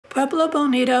Pueblo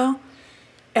Bonito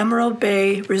Emerald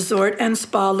Bay Resort and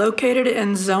Spa located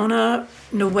in Zona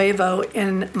Nuevo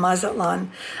in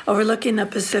Mazatlan, overlooking the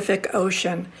Pacific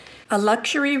Ocean. A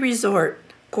luxury resort,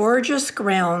 gorgeous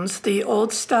grounds. The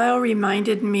old style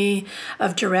reminded me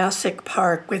of Jurassic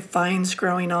Park with vines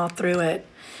growing all through it.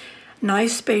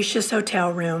 Nice spacious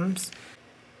hotel rooms.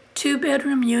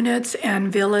 2-bedroom units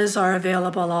and villas are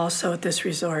available also at this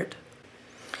resort.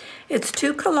 It's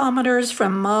 2 kilometers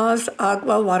from Maz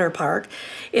Agua Water Park.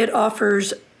 It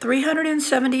offers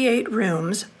 378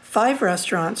 rooms, 5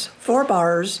 restaurants, 4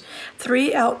 bars,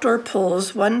 3 outdoor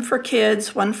pools, 1 for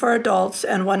kids, 1 for adults,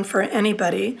 and 1 for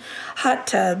anybody, hot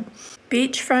tub,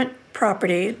 beachfront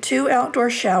property, 2 outdoor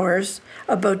showers,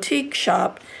 a boutique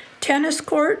shop, tennis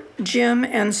court, gym,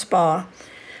 and spa.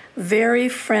 Very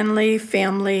friendly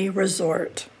family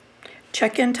resort.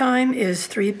 Check-in time is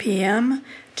 3 p.m.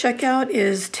 Checkout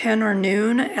is 10 or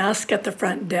noon. Ask at the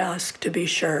front desk to be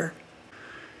sure.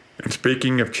 And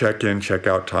speaking of check-in,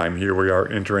 check-out time, here we are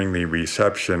entering the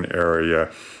reception area.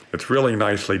 It's really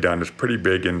nicely done. It's pretty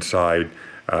big inside.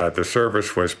 The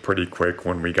service was pretty quick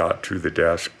when we got to the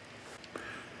desk.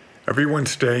 Everyone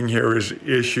staying here is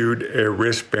issued a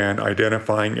wristband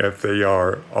identifying if they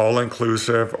are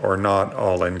all-inclusive or not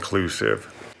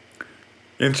all-inclusive.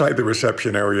 Inside the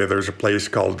reception area, there's a place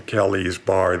called Kelly's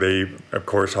Bar. They, of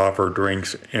course, offer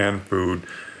drinks and food.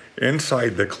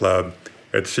 Inside the club,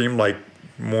 it seemed like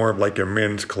more like a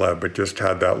men's club. It just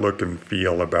had that look and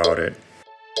feel about it.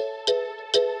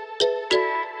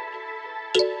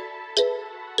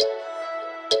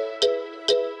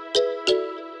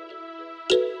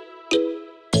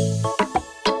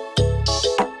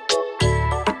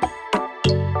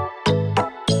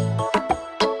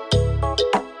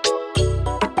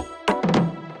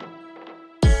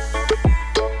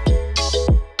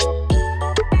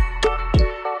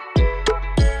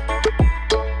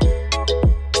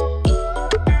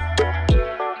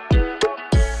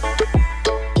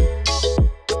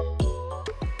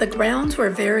 The grounds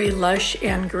were very lush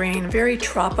and green, very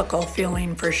tropical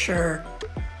feeling for sure.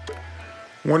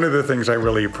 One of the things I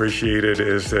really appreciated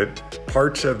is that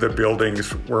parts of the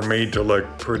buildings were made to look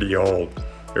pretty old.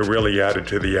 It really added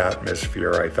to the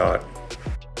atmosphere, I thought.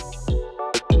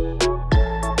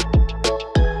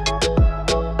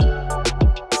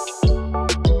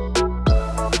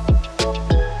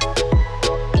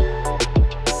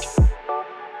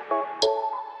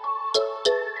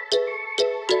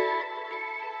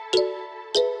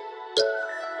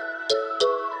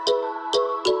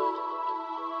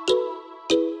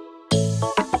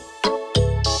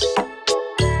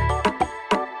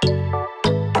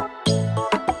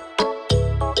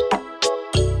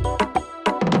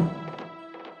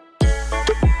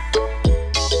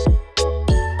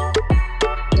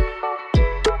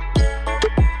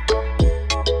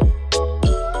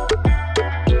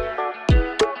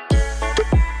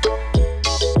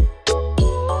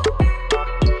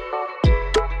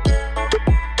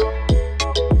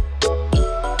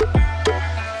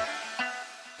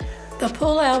 The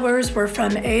pool hours were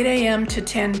from 8 a.m. to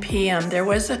 10 p.m. There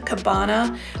was a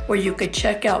cabana where you could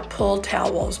check out pool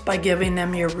towels by giving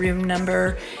them your room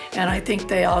number, and I think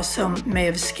they also may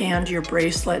have scanned your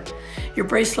bracelet. Your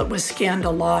bracelet was scanned a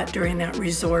lot during that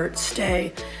resort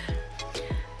stay.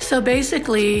 So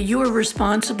basically, you were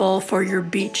responsible for your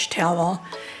beach towel.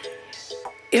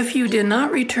 If you did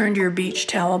not return your beach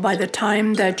towel by the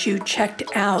time that you checked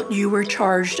out, you were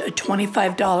charged a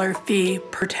 $25 fee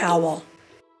per towel.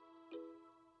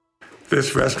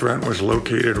 This restaurant was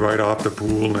located right off the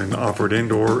pool and offered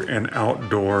indoor and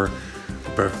outdoor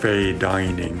buffet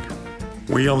dining.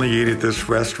 We only ate at this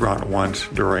restaurant once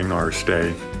during our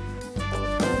stay.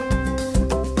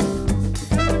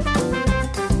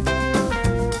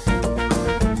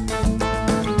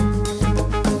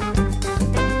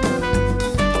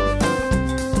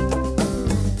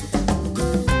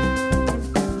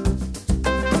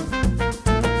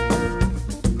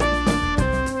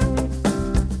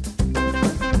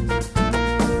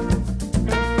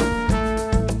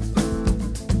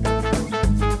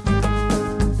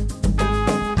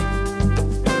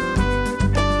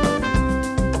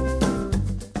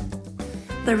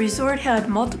 The resort had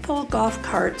multiple golf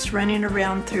carts running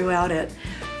around throughout it,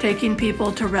 taking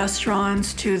people to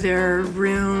restaurants, to their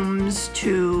rooms,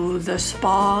 to the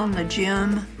spa and the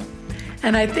gym.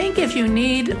 And I think if you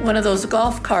need one of those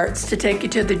golf carts to take you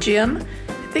to the gym,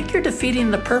 I think you're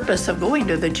defeating the purpose of going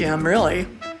to the gym, really.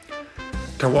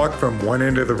 To walk from one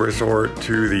end of the resort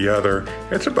to the other,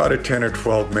 it's about a 10 or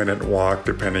 12 minute walk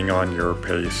depending on your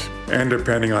pace and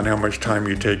depending on how much time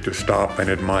you take to stop and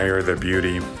admire the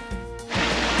beauty.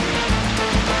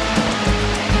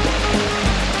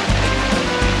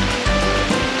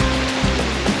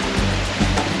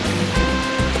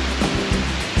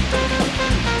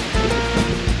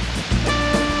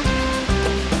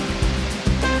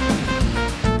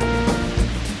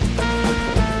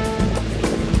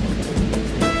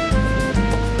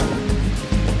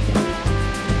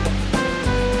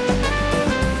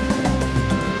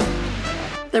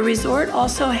 The resort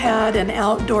also had an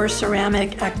outdoor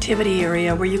ceramic activity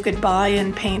area where you could buy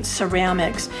and paint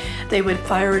ceramics. They would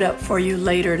fire it up for you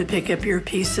later to pick up your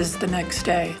pieces the next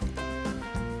day.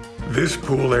 This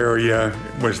pool area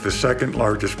was the second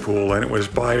largest pool, and it was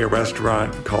by a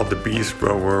restaurant called the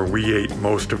Bistro where we ate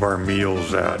most of our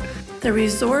meals at. The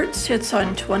resort sits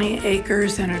on 20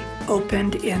 acres and it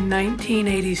opened in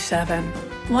 1987.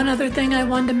 One other thing I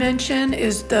wanted to mention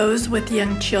is those with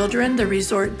young children, the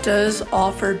resort does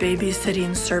offer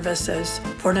babysitting services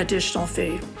for an additional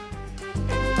fee.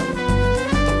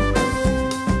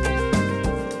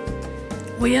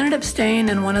 We ended up staying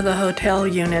in one of the hotel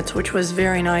units, which was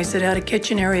very nice. It had a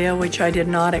kitchen area, which I did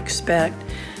not expect.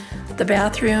 The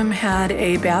bathroom had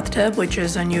a bathtub, which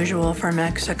is unusual for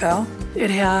Mexico. It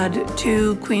had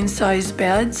 2 queen-size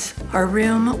beds. Our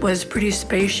room was pretty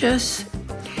spacious.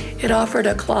 It offered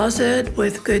a closet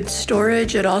with good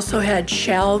storage. It also had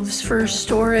shelves for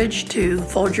storage to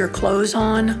fold your clothes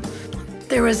on.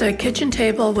 There was a kitchen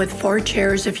table with 4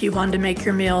 chairs if you wanted to make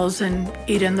your meals and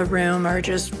eat in the room or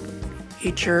just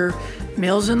eat your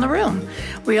meals in the room.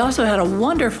 We also had a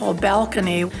wonderful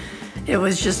balcony. It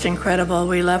was just incredible.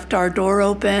 We left our door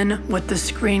open with the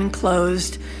screen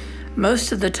closed.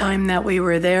 Most of the time that we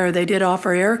were there, they did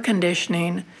offer air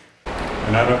conditioning.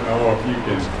 And I don't know if you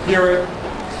can hear it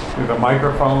through the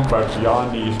microphone, but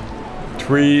beyond these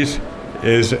trees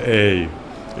is the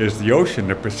ocean,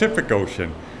 the Pacific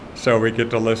Ocean. So we get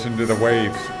to listen to the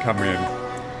waves come in.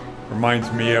 Reminds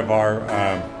me of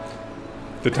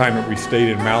the time that we stayed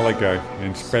in Malaga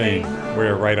in Spain.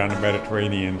 We're right on the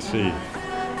Mediterranean Sea.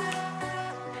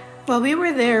 While we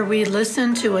were there, we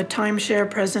listened to a timeshare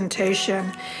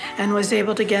presentation and was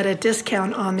able to get a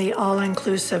discount on the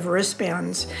all-inclusive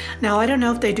wristbands. Now, I don't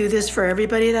know if they do this for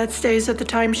everybody that stays at the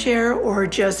timeshare or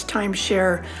just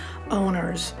timeshare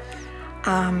owners.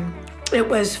 It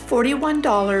was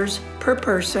 $41 per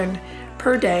person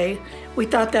per day. We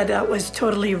thought that that was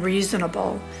totally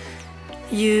reasonable.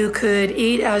 You could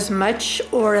eat as much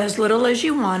or as little as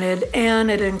you wanted,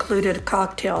 and it included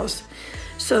cocktails.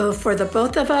 So for the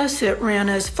both of us, it ran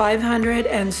us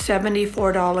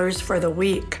 $574 for the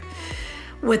week.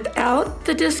 Without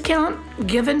the discount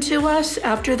given to us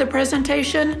after the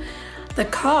presentation, the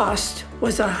cost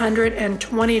was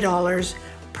 $120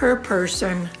 per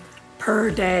person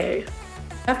per day.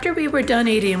 After we were done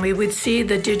eating, we would see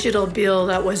the digital bill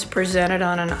that was presented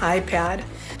on an iPad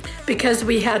because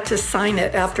we had to sign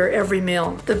it after every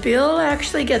meal. The bill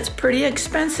actually gets pretty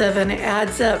expensive and it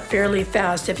adds up fairly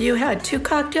fast. If you had 2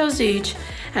 cocktails each,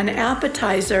 an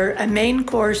appetizer, a main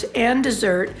course, and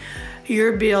dessert,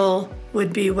 your bill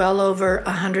would be well over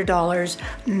 $100,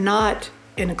 not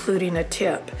including a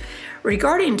tip.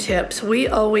 Regarding tips, we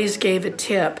always gave a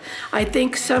tip. I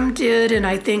think some did and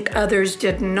I think others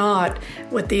did not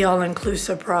with the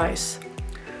all-inclusive price.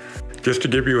 Just to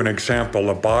give you an example,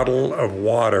 a bottle of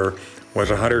water was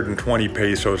 120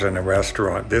 pesos in a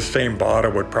restaurant. This same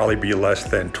bottle would probably be less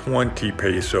than 20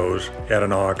 pesos at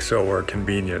an OXXO or a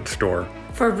convenience store.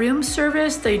 For room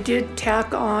service, they did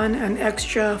tack on an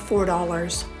extra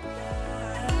 $4.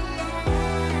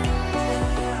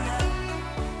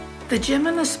 The gym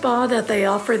and the spa that they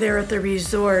offer there at the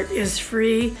resort is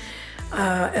free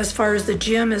as far as the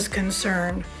gym is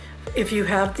concerned if you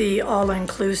have the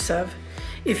all-inclusive.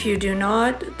 If you do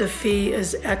not, the fee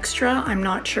is extra. I'm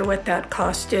not sure what that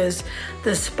cost is.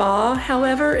 The spa,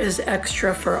 however, is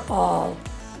extra for all.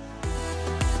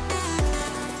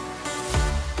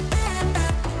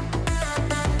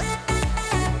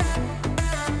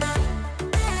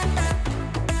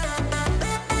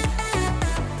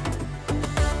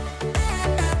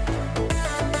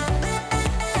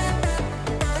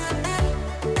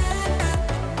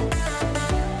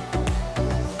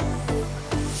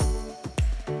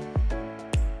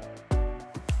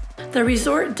 The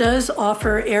resort does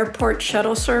offer airport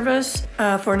shuttle service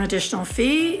for an additional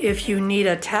fee. If you need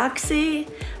a taxi,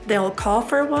 they'll call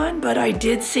for one, but I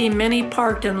did see many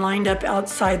parked and lined up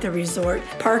outside the resort.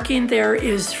 Parking there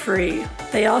is free.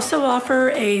 They also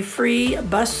offer a free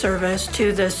bus service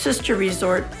to the sister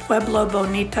resort, Pueblo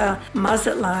Bonito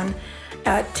Mazatlan,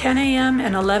 at 10 a.m.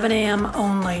 and 11 a.m.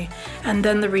 only. And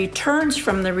then the returns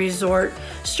from the resort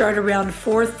start around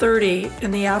 4:30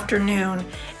 in the afternoon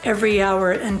every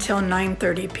hour until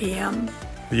 9:30 p.m.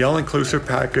 The all-inclusive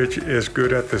package is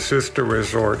good at the sister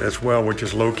resort as well, which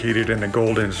is located in the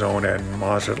Golden Zone at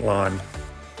Mazatlan.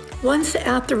 Once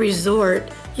at the resort,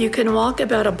 you can walk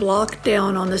about a block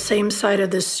down on the same side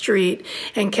of the street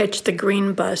and catch the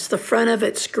green bus. The front of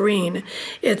it's green.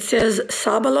 It says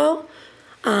Sábalo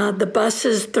The bus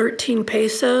is 13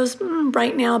 pesos,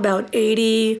 right now about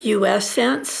 80 US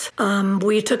cents.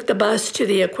 We took the bus to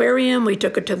the aquarium, we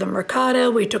took it to the Mercado,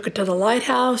 we took it to the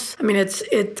lighthouse. I mean,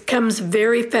 it comes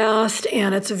very fast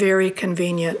and it's very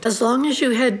convenient. As long as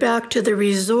you head back to the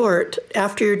resort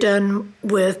after you're done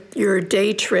with your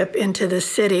day trip into the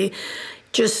city,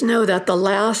 just know that the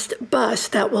last bus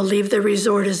that will leave the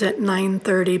resort is at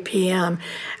 9:30 p.m.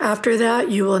 After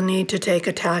that, you will need to take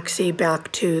a taxi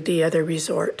back to the other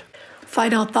resort.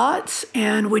 Final thoughts,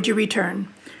 and would you return?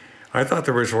 I thought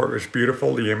the resort was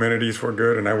beautiful, the amenities were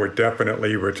good, and I would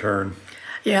definitely return.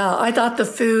 Yeah, I thought the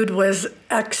food was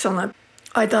excellent.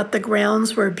 I thought the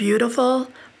grounds were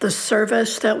beautiful. The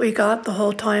service that we got the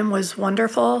whole time was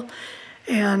wonderful.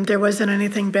 And there wasn't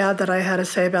anything bad that I had to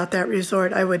say about that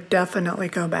resort. I would definitely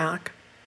go back.